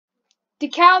The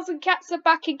cows and cats are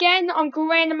back again. I'm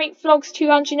Granimate Vlogs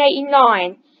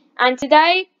 289, and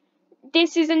today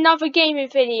this is another gaming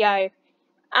video.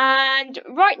 And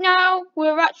right now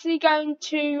we're actually going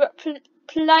to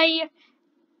play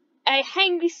a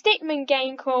Hangry Stickman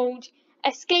game called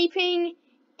Escaping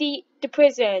the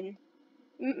Prison.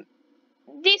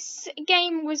 This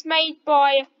game was made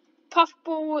by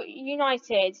Puffball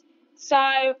United.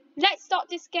 So let's start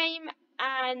this game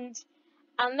and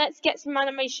let's get some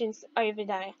animations over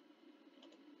there.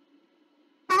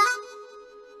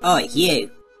 Oi,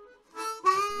 you.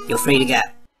 You're free to go.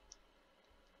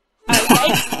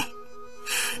 Okay.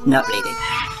 Not really,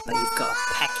 but you've got a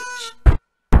package.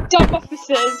 Dog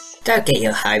officers. Don't get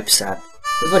your hopes up.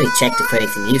 We've already checked it for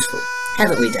anything useful.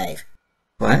 Haven't we, Dave?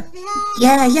 What?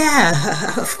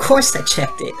 Yeah, of course I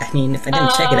checked it. I mean, if I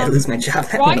didn't check it, I'd lose my job.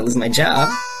 I don't want to lose my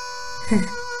job.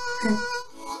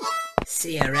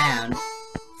 See you around.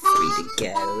 Free to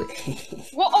go.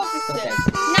 What officers?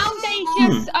 Now they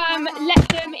just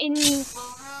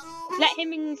let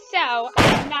him in cell,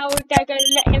 and now they're going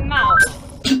to let him out.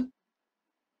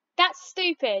 That's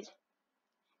stupid.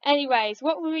 Anyways,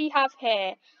 what do we have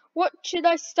here? What should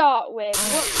I start with?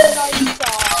 What should I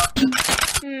start?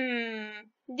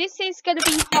 This is going to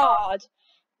be hard.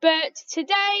 But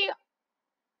today,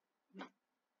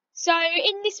 so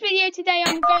in this video today,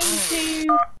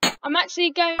 I'm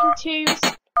actually going to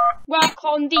work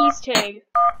on these two.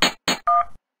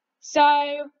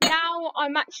 So now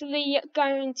I'm actually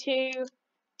going to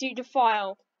do the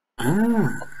file.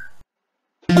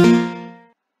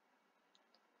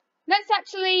 Let's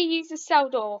actually use the cell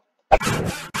door.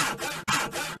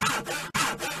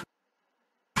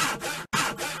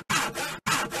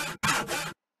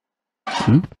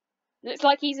 Looks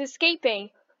like he's escaping.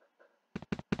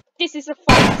 This is a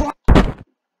fight.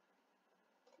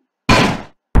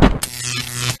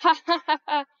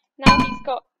 Now he's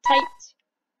got taped.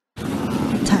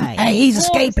 Hey, he's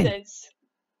escaping.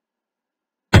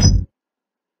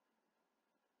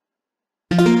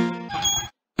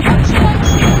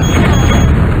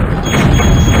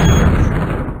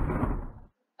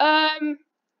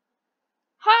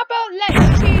 How about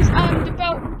let's choose the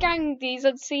belt ganglies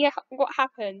and see what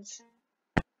happens.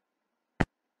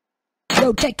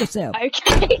 Go check yourself.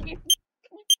 Okay.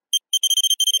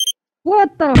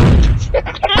 What the?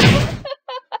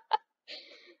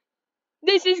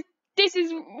 This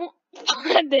is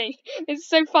funny. It's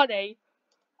so funny.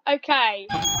 Okay.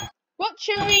 What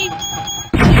should we choose this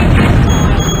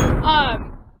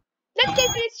time? Let's go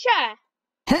for this chair.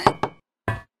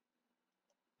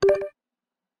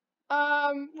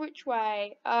 Which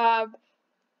way?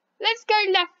 Let's go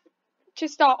left to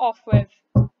start off with.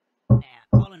 Now,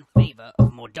 all in favour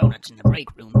of more donuts in the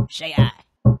break room, say aye.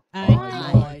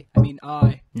 Aye.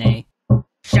 I. Nay.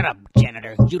 Shut up,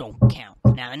 janitor. You don't count.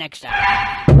 Now, the next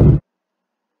item.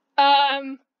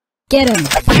 Get him.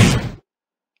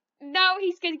 Now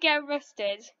he's gonna get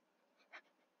arrested.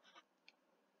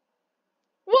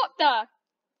 What the?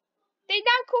 They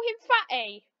now call him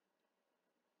Fatty.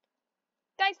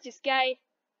 That's just gay.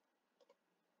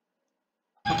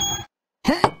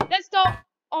 Let's start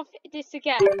off this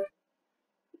again.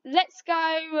 Let's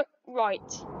go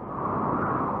right.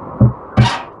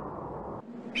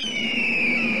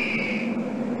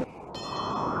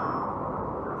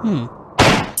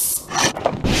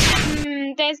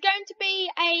 There's going to be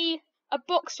a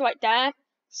box right there.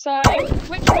 So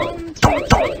which one to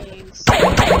choose?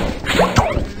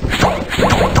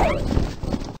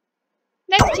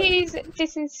 Let's choose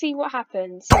this and see what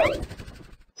happens.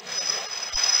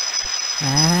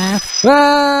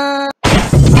 Now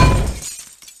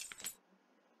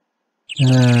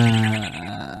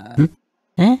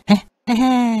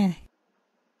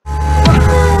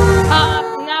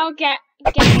get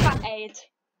fatted.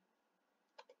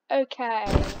 Okay.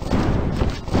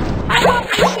 How about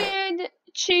we should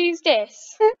choose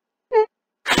this?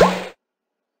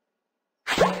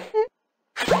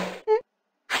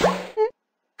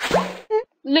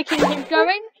 Look at him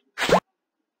going.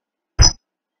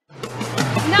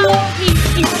 Now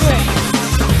he's through.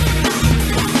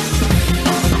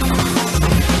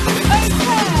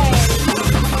 Okay.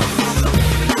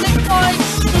 Looks like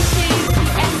this is the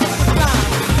end of the plan.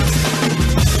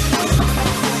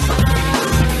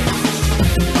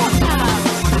 What now?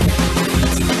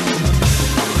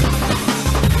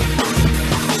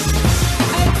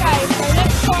 Okay, so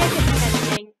let's try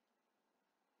this ending.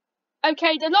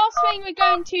 Okay, the last thing we're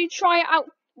going to try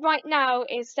out right now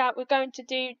is that we're going to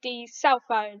do the cell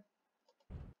phone.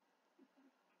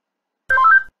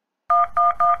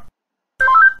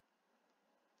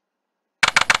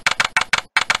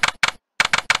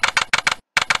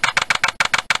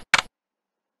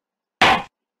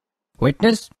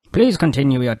 Witness, please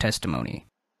continue your testimony.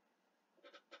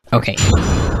 Okay.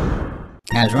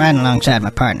 I was riding alongside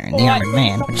my partner in the armored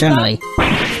van, but suddenly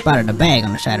spotted a bag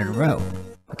on the side of the road.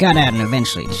 We got out and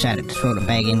eventually decided to throw the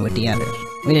bag in with the others.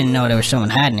 We didn't know there was someone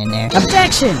hiding in there.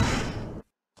 Objection!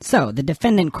 So, the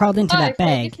defendant crawled into that so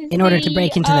bag this is in order to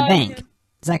break into the the, bank.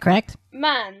 Is that correct?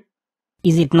 Man.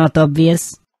 Is it not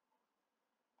obvious?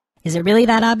 Is it really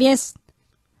that obvious?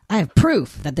 I have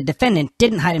proof that the defendant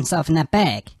didn't hide himself in that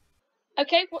bag.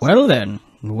 Okay, what's Well then,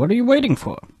 what are you waiting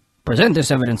for? Present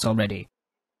this evidence already.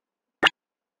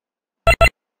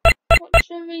 what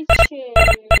should we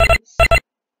choose?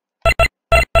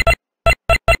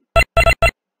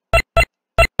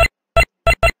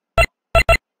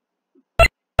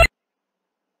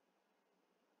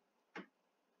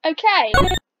 Okay,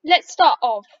 let's start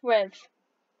off with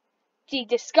the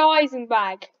disguising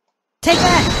bag. Take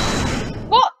that!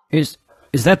 What? Is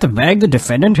that the bag the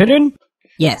defendant hid in?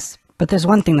 Yes, but there's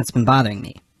one thing that's been bothering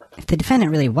me. If the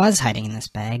defendant really was hiding in this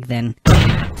bag, then...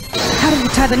 How did you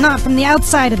tie the knot from the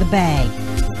outside of the bag?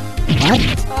 What?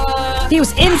 If he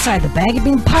was inside the bag, it'd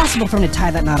be impossible for him to tie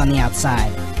that knot on the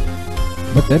outside.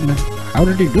 But then, how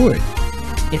did he do it?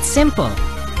 It's simple.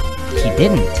 He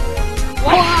didn't.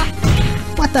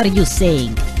 What are you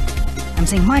saying? I'm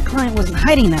saying my client wasn't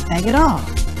hiding in that bag at all.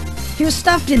 He was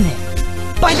stuffed in there.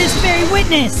 By this very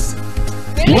witness!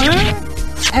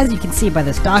 What? As you can see by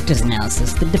this doctor's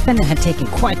analysis, the defendant had taken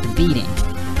quite the beating.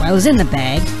 While he was in the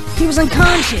bag, he was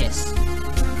unconscious.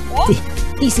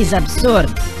 This is absurd.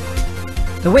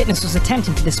 The witness was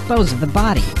attempting to dispose of the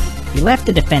body. He left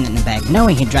the defendant in the bag,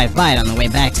 knowing he'd drive by it on the way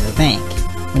back to the bank.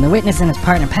 When the witness and his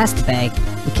partner passed the bag,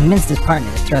 he convinced his partner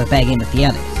to throw the bag in with the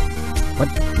others.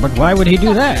 But why would he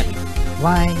do that?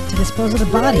 Why, to dispose of the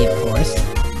body, of course.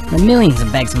 There were millions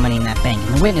of bags of money in that bank,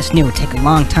 and the witness knew it would take a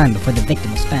long time before the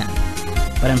victim was found.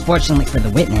 But unfortunately for the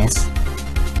witness,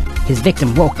 his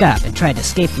victim woke up and tried to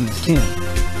escape from his tomb.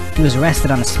 He was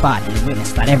arrested on the spot, and the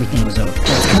witness thought everything was over.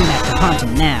 It's coming back to haunt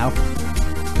him now.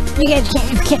 You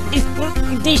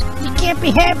can't be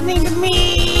happening to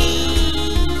me!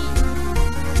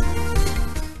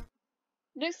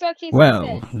 Looks like he's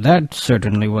Well, that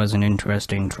certainly was an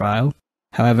interesting trial.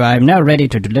 However, I am now ready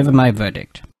to deliver my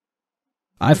verdict.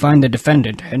 I find the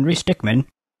defendant, Henry Stickman,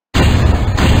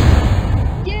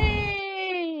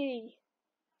 Yay!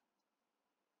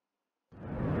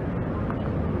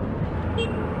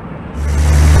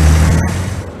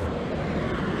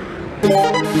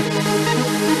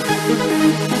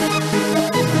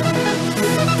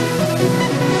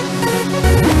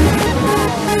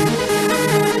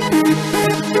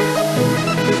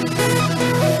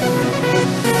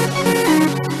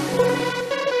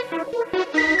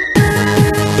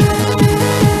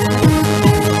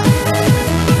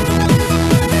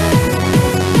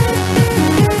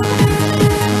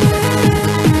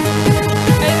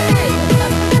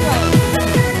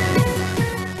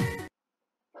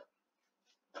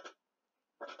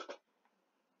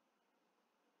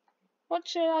 What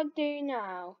should I do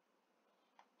now?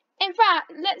 In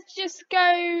fact, let's just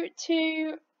go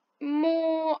to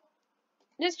more...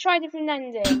 Let's try a different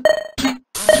ending.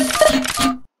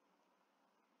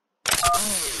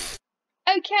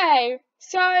 Okay,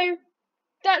 so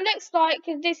that looks like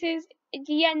this is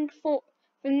the end for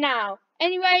now.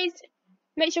 Anyways,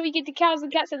 make sure you give the cows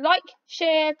and cats a like,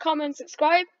 share, comment,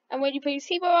 subscribe, and when you put your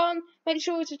seatbelt on, make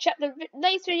sure to check the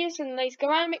latest videos from the latest Go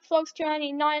Around Make Vlogs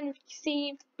 299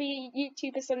 see be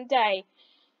YouTuber someday.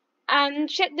 And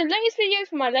check the latest video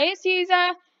from my latest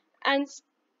user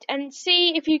and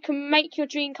see if you can make your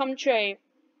dream come true.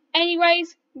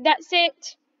 Anyways, that's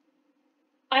it.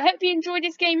 I hope you enjoyed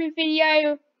this gaming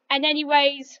video, and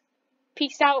anyways,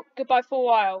 peace out, goodbye for a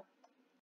while.